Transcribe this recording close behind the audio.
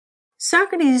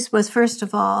Socrates was, first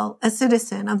of all, a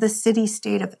citizen of the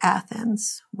city-state of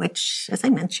Athens, which, as I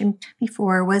mentioned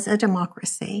before, was a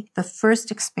democracy, the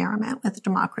first experiment with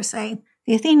democracy.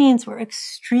 The Athenians were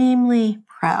extremely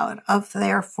proud of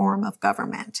their form of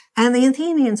government. And the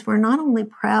Athenians were not only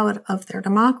proud of their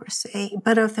democracy,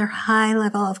 but of their high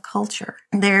level of culture,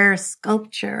 their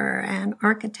sculpture and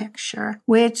architecture,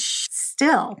 which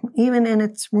still, even in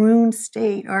its ruined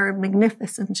state, are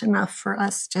magnificent enough for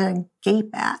us to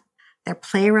gape at. Their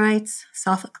playwrights,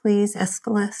 Sophocles,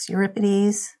 Aeschylus,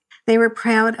 Euripides. They were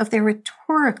proud of their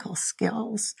rhetorical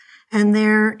skills and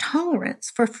their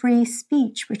tolerance for free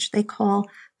speech, which they call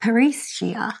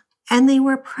parrhesia. And they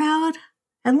were proud,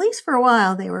 at least for a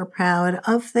while, they were proud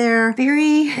of their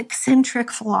very eccentric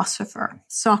philosopher,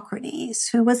 Socrates,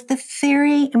 who was the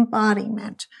very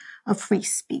embodiment of free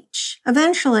speech.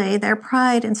 Eventually, their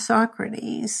pride in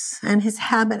Socrates and his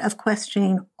habit of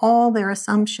questioning all their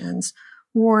assumptions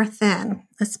wore thin,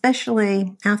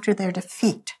 especially after their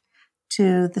defeat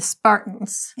to the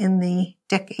Spartans in the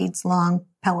decades-long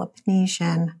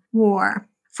Peloponnesian War.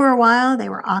 For a while, they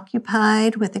were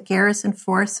occupied with a garrison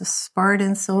force of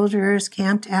Spartan soldiers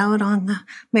camped out on the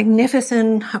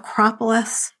magnificent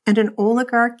Acropolis, and an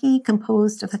oligarchy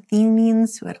composed of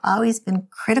Athenians who had always been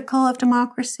critical of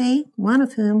democracy, one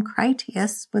of whom,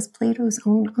 Critias, was Plato's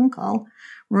own uncle,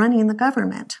 running the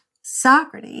government.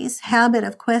 Socrates' habit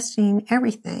of questioning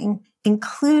everything,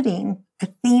 including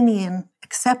Athenian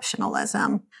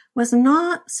exceptionalism, was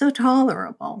not so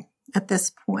tolerable at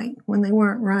this point when they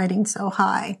weren't riding so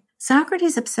high.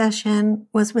 Socrates' obsession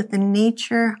was with the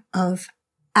nature of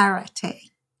arete,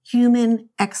 human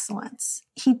excellence.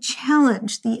 He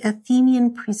challenged the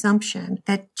Athenian presumption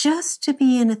that just to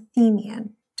be an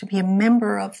Athenian, to be a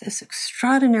member of this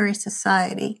extraordinary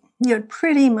society, you had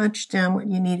pretty much done what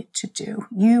you needed to do.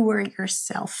 You were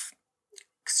yourself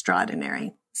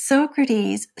extraordinary.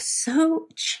 Socrates so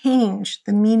changed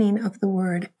the meaning of the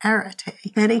word arete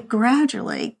that it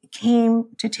gradually came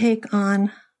to take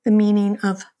on the meaning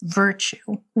of virtue.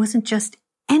 It wasn't just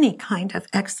any kind of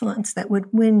excellence that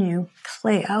would win you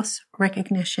kleos,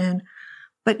 recognition,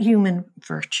 but human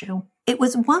virtue. It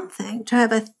was one thing to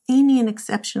have Athenian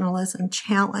exceptionalism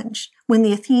challenged when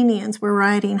the Athenians were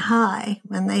riding high,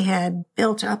 when they had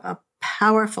built up a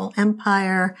powerful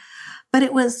empire, but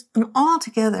it was an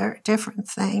altogether different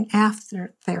thing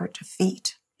after their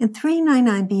defeat. In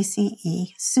 399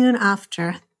 BCE, soon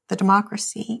after the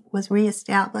democracy was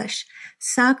reestablished,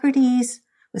 Socrates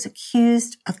was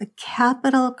accused of the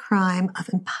capital crime of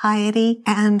impiety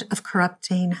and of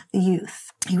corrupting the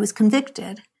youth. He was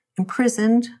convicted,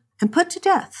 imprisoned, and put to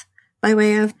death by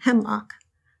way of hemlock,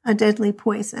 a deadly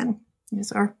poison. He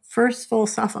was our first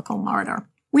philosophical martyr.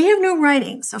 We have no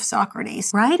writings of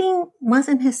Socrates. Writing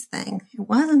wasn't his thing. It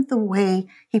wasn't the way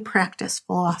he practiced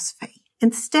philosophy.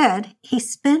 Instead, he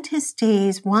spent his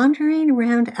days wandering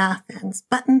around Athens,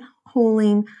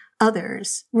 buttonholing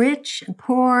others, rich and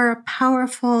poor,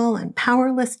 powerful and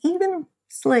powerless, even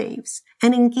slaves,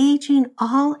 and engaging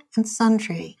all and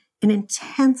sundry in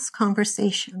intense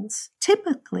conversations.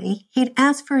 Typically, he'd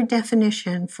ask for a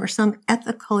definition for some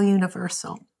ethical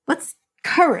universal. What's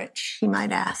courage, he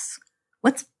might ask?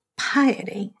 What's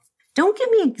piety? Don't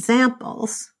give me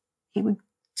examples, he would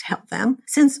tell them,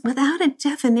 since without a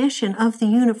definition of the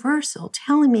universal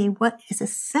telling me what is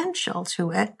essential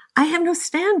to it, I have no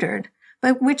standard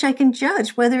by which I can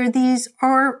judge whether these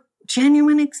are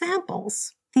genuine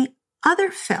examples. The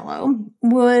other fellow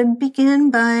would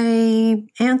begin by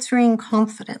answering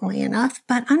confidently enough,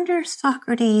 but under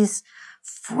Socrates'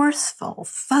 forceful,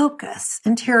 focus,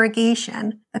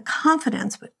 interrogation, the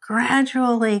confidence would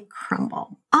gradually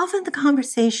crumble. Often the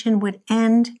conversation would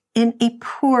end in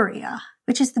aporia,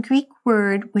 which is the Greek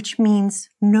word which means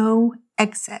no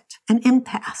exit, an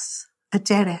impasse, a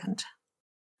dead end.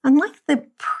 Unlike the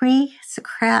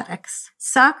pre-Socratics,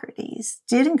 Socrates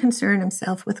didn't concern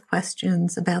himself with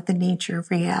questions about the nature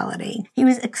of reality. He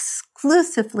was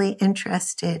exclusively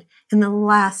interested in the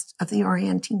last of the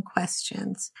orienting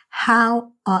questions.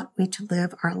 How ought we to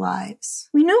live our lives?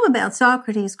 We know about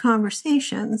Socrates'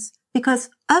 conversations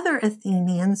because other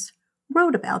Athenians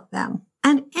wrote about them.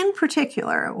 And in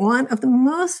particular, one of the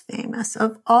most famous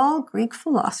of all Greek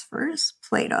philosophers,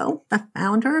 Plato, the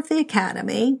founder of the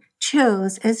Academy,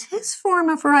 chose as his form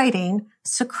of writing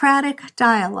Socratic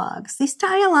dialogues. These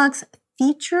dialogues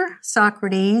feature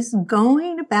Socrates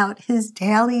going about his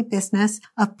daily business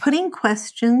of putting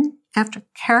question after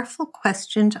careful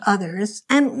question to others,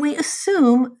 and we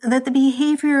assume that the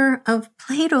behavior of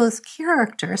Plato's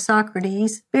character,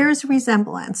 Socrates, bears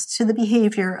resemblance to the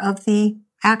behavior of the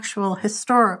actual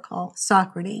historical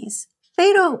Socrates.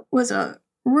 Plato was a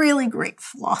really great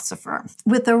philosopher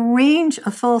with a range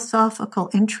of philosophical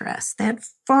interests that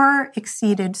far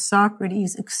exceeded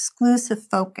Socrates' exclusive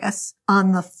focus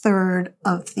on the third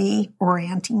of the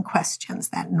orienting questions,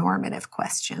 that normative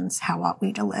questions, how ought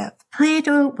we to live?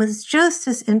 Plato was just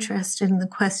as interested in the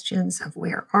questions of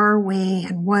where are we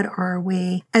and what are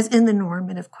we as in the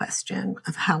normative question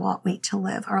of how ought we to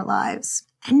live our lives.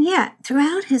 And yet,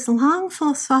 throughout his long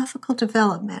philosophical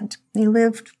development, he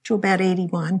lived to about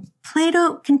 81,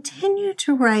 Plato continued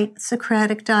to write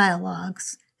Socratic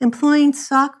dialogues, employing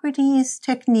Socrates'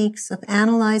 techniques of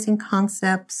analyzing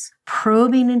concepts,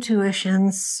 probing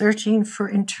intuitions, searching for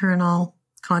internal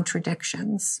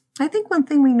contradictions. I think one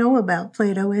thing we know about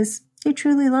Plato is he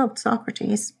truly loved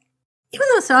Socrates. Even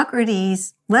though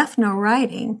Socrates left no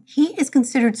writing, he is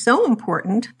considered so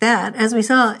important that, as we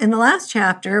saw in the last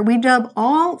chapter, we dub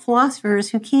all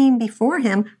philosophers who came before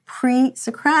him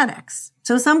pre-Socratics.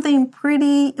 So something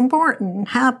pretty important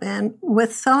happened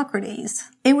with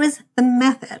Socrates. It was the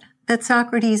method that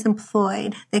Socrates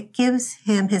employed that gives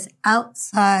him his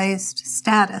outsized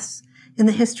status in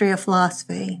the history of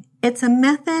philosophy. It's a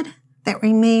method that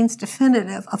remains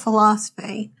definitive of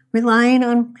philosophy, relying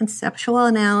on conceptual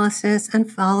analysis and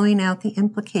following out the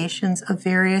implications of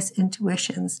various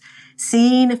intuitions,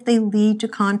 seeing if they lead to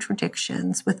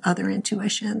contradictions with other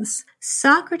intuitions.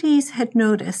 Socrates had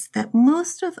noticed that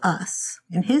most of us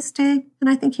in his day, and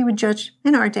I think he would judge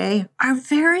in our day, are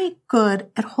very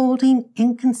good at holding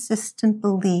inconsistent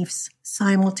beliefs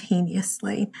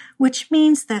simultaneously, which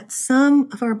means that some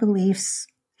of our beliefs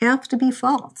have to be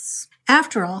false.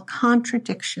 After all,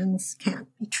 contradictions can't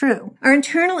be true. Our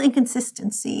internal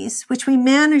inconsistencies, which we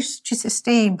manage to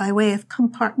sustain by way of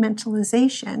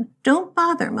compartmentalization, don't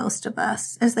bother most of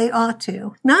us as they ought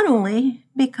to, not only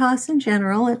because in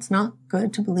general it's not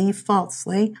good to believe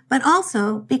falsely, but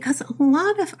also because a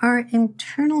lot of our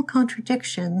internal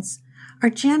contradictions are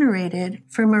generated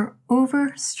from our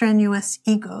over-strenuous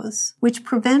egos, which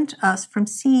prevent us from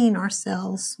seeing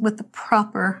ourselves with the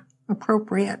proper,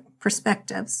 appropriate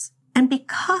perspectives. And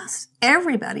because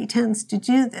everybody tends to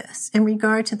do this in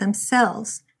regard to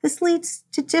themselves, this leads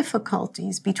to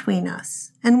difficulties between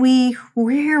us. And we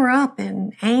rear up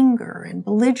in anger and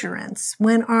belligerence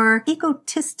when our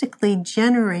egotistically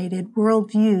generated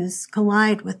worldviews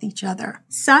collide with each other.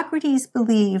 Socrates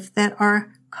believed that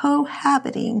our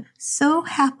cohabiting so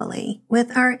happily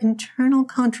with our internal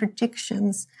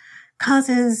contradictions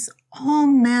causes all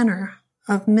manner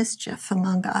of mischief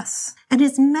among us. And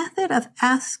his method of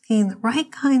asking the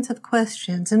right kinds of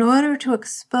questions in order to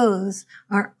expose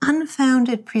our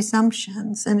unfounded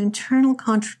presumptions and internal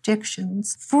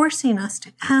contradictions, forcing us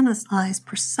to analyze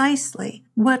precisely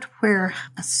what we're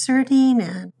asserting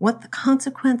and what the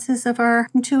consequences of our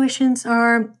intuitions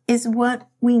are, is what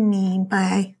we mean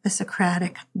by the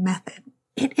Socratic method.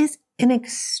 It is an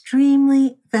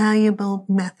extremely valuable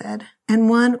method and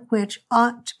one which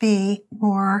ought to be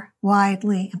more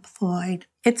widely employed.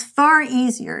 It's far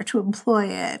easier to employ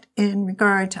it in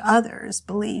regard to others'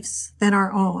 beliefs than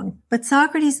our own. But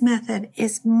Socrates' method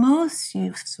is most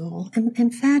useful, and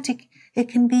in fact, it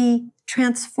can be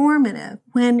transformative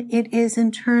when it is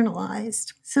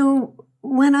internalized. So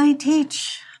when I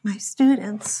teach my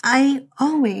students, I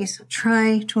always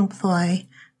try to employ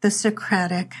the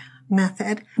Socratic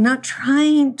method, not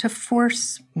trying to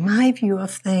force my view of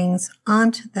things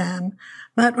onto them,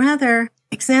 but rather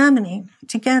examining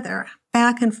together,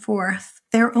 back and forth,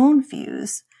 their own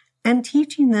views and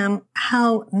teaching them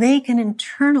how they can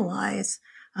internalize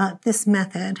this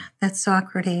method that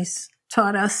Socrates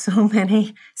taught us so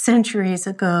many centuries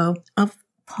ago of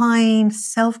applying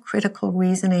self-critical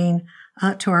reasoning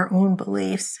to our own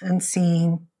beliefs and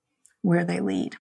seeing where they lead.